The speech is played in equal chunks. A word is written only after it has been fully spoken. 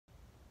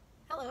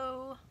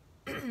Hello.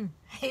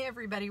 Hey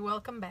everybody,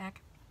 welcome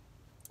back.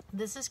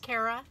 This is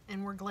Kara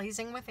and we're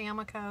glazing with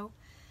AMACO.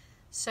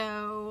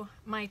 So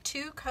my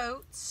 2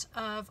 coats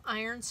of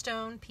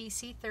Ironstone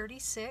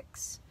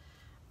PC-36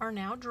 are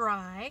now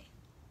dry.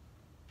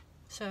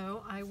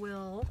 So I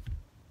will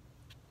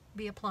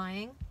be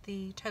applying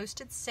the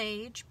Toasted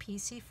Sage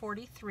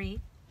PC-43.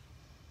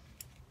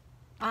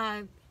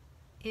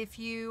 If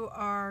you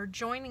are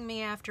joining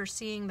me after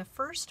seeing the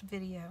first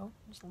video,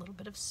 there's a little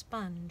bit of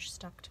sponge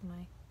stuck to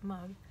my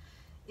mug.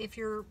 If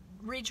you're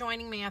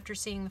rejoining me after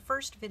seeing the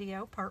first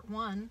video, part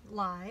 1,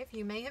 live,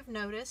 you may have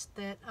noticed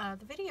that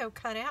the video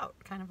cut out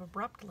kind of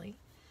abruptly.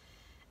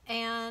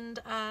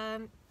 And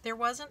there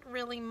wasn't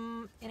really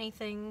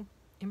anything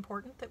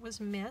important that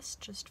was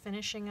missed, just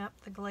finishing up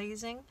the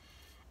glazing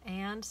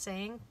and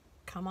saying,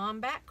 come on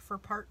back for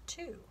part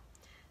 2.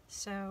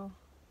 So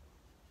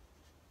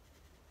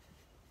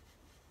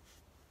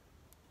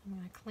I'm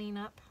going to clean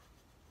up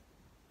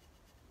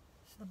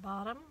the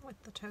bottom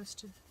with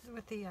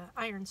the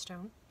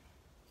Ironstone.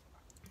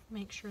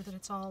 Make sure that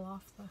it's all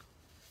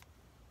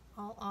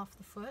off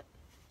the foot.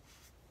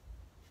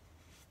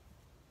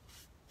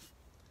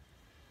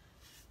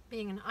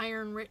 Being an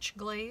iron-rich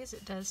glaze,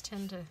 it does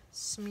tend to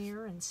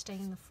smear and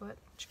stain the foot,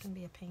 which can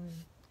be a pain,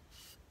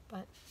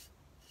 but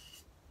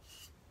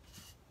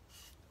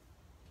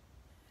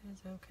it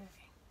is okay.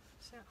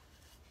 So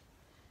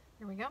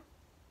here we go.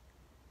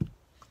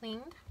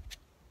 Cleaned.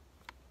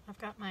 I've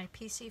got my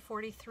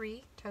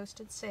PC-43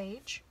 Toasted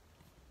Sage.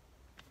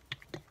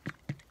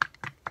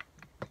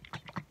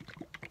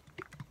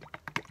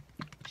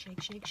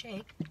 Shake, shake,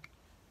 shake.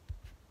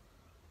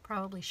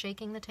 Probably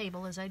shaking the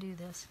table as I do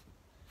this.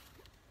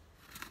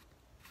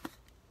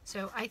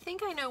 So I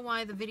think I know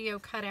why the video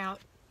cut out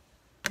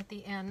at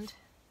the end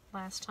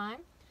last time.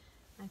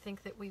 I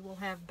think that we will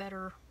have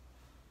better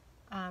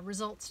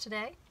results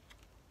today,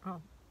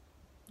 well,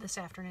 this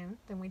afternoon,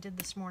 than we did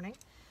this morning.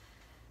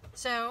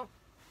 So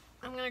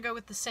I'm going to go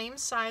with the same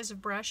size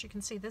of brush. You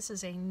can see this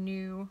is a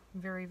new,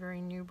 very,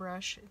 very new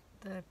brush.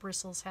 The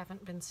bristles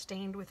haven't been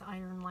stained with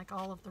iron like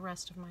all of the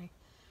rest of my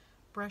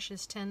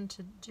brushes tend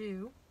to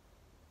do.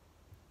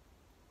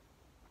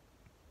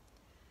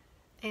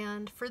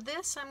 And for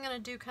this, I'm going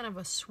to do kind of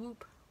a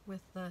swoop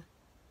with the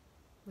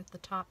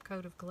top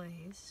coat of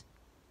glaze.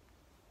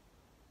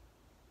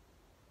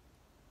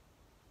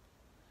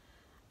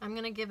 I'm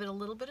going to give it a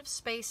little bit of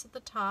space at the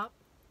top.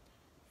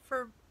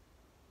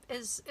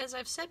 As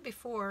I've said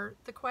before,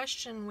 the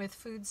question with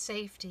food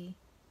safety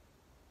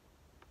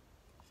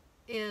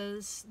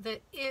is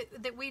that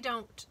we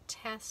don't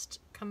test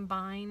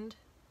combined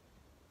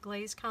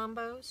glaze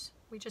combos.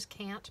 We just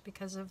can't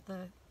because of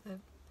the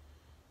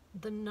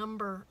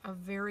number of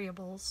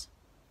variables.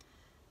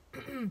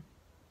 Do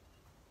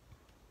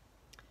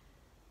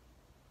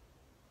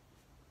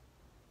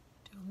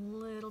a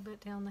little bit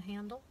down the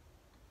handle.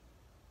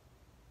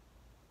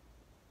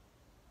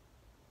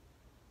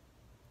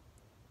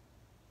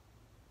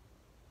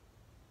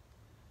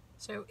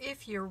 So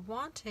if you're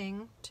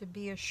wanting to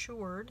be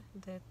assured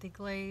that the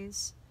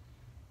glaze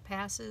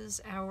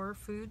passes our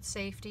food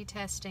safety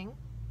testing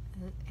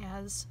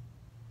as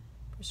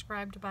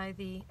prescribed by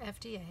the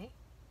FDA,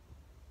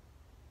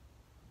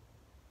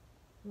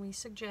 we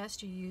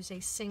suggest you use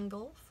a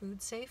single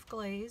food safe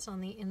glaze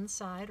on the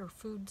inside or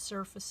food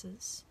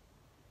surfaces,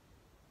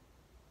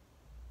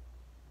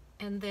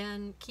 and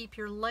then keep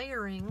your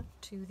layering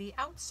to the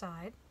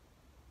outside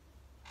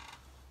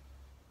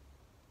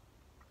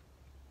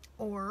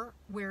or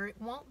where it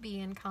won't be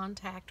in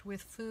contact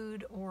with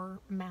food or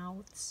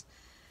mouths.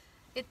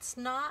 It's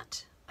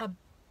not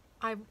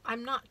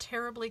I'm not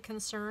terribly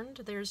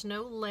concerned. There's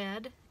no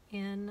lead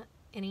in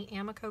any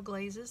AMACO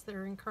glazes that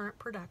are in current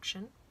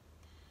production.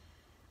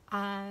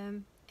 The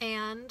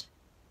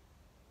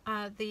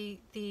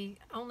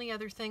only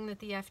other thing that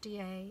the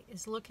FDA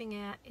is looking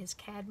at is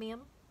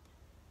cadmium,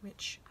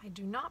 which I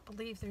do not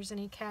believe there's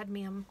any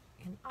cadmium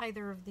in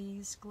either of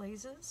these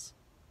glazes.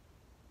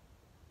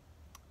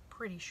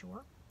 Pretty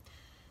sure.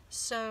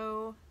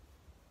 So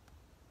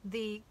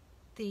the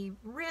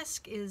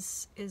risk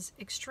is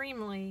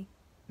extremely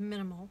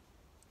minimal,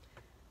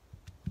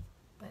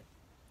 but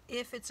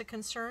if it's a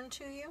concern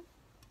to you,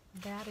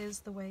 that is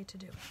the way to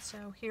do it.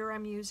 So here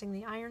I'm using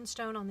the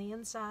Ironstone on the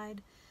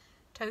inside.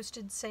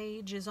 Toasted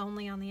Sage is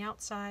only on the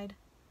outside.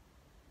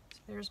 So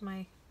there's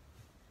my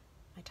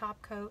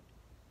top coat.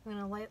 I'm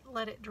going to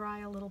let it dry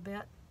a little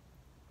bit.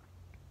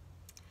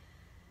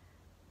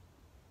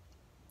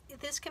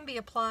 This can be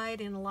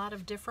applied in a lot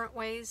of different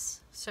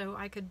ways. So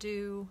I could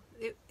do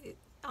it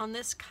on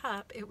this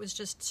cup. It was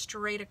just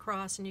straight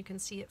across, and you can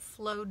see it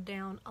flowed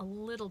down a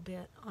little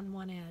bit on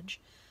one edge,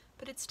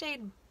 but it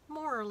stayed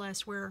more or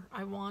less where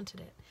I wanted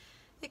it.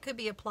 It could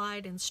be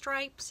applied in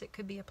stripes, it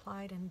could be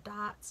applied in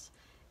dots.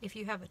 If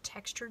you have a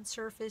textured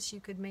surface, you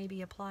could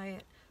maybe apply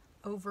it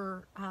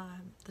over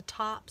the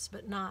tops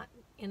but not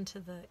into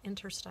the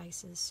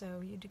interstices,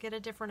 so you'd get a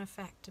different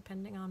effect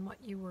depending on what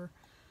you were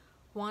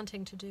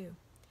wanting to do.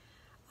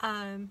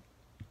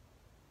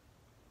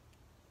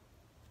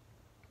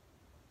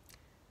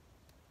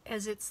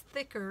 as it's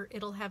thicker,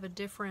 it'll have a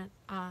different,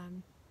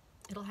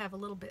 it'll have a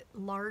little bit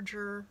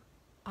larger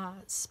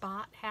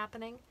spot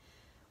happening.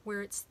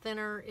 Where it's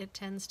thinner, it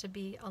tends to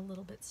be a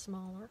little bit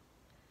smaller.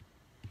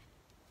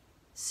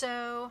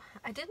 So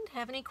I didn't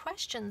have any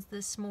questions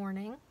this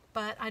morning,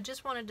 but I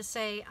just wanted to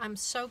say I'm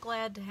so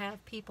glad to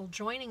have people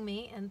joining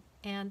me,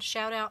 and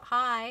shout out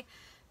hi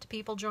to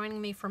people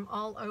joining me from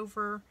all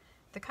over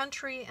the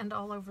country and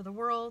all over the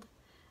world.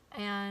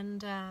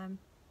 And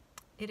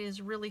it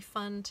is really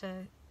fun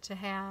to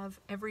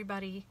have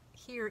everybody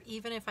here,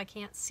 even if I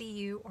can't see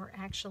you or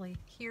actually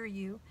hear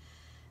you.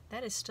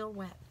 That is still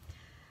wet.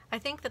 I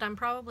think that I'm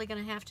probably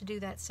going to have to do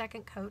that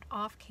second coat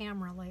off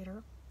camera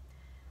later.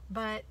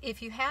 But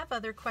if you have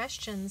other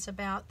questions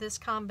about this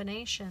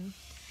combination,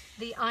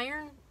 the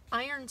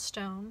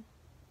Ironstone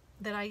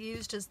that I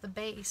used as the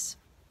base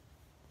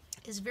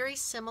is very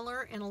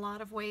similar in a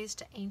lot of ways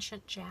to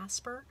Ancient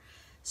Jasper.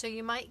 So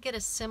you might get a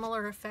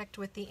similar effect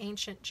with the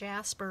Ancient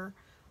Jasper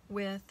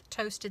with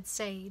Toasted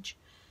Sage.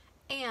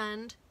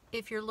 And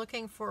if you're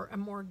looking for a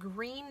more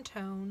green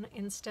tone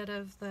instead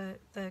of the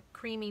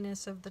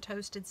creaminess of the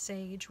Toasted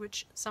Sage,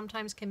 which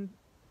sometimes can,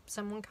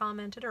 someone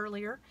commented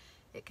earlier,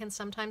 it can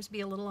sometimes be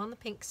a little on the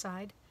pink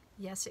side.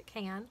 Yes, it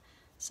can.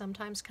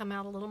 Sometimes come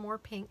out a little more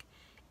pink.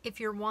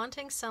 If you're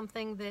wanting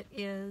something that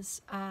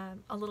is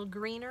a little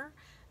greener,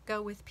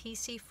 go with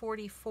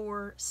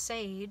PC-44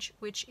 Sage,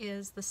 which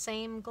is the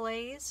same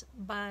glaze,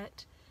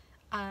 but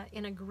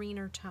in a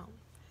greener tone.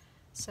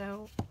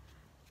 So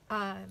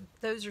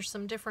those are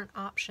some different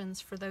options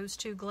for those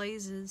two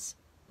glazes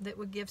that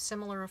would give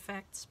similar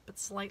effects, but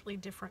slightly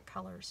different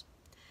colors.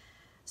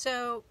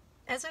 So,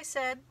 as I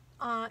said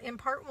in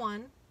part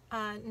one,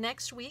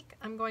 next week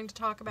I'm going to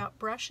talk about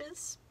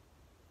brushes.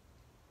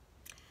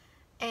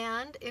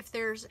 And if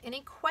there's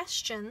any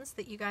questions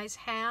that you guys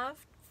have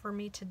for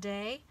me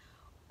today,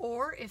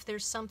 or if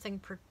there's something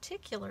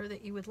particular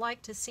that you would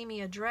like to see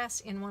me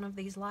address in one of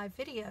these live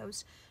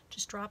videos,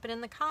 just drop it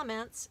in the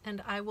comments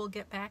and I will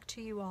get back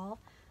to you all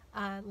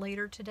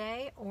later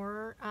today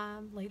or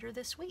later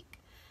this week.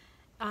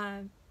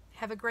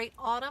 Have a great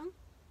autumn.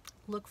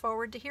 Look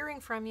forward to hearing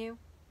from you.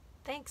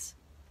 Thanks.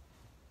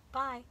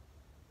 Bye.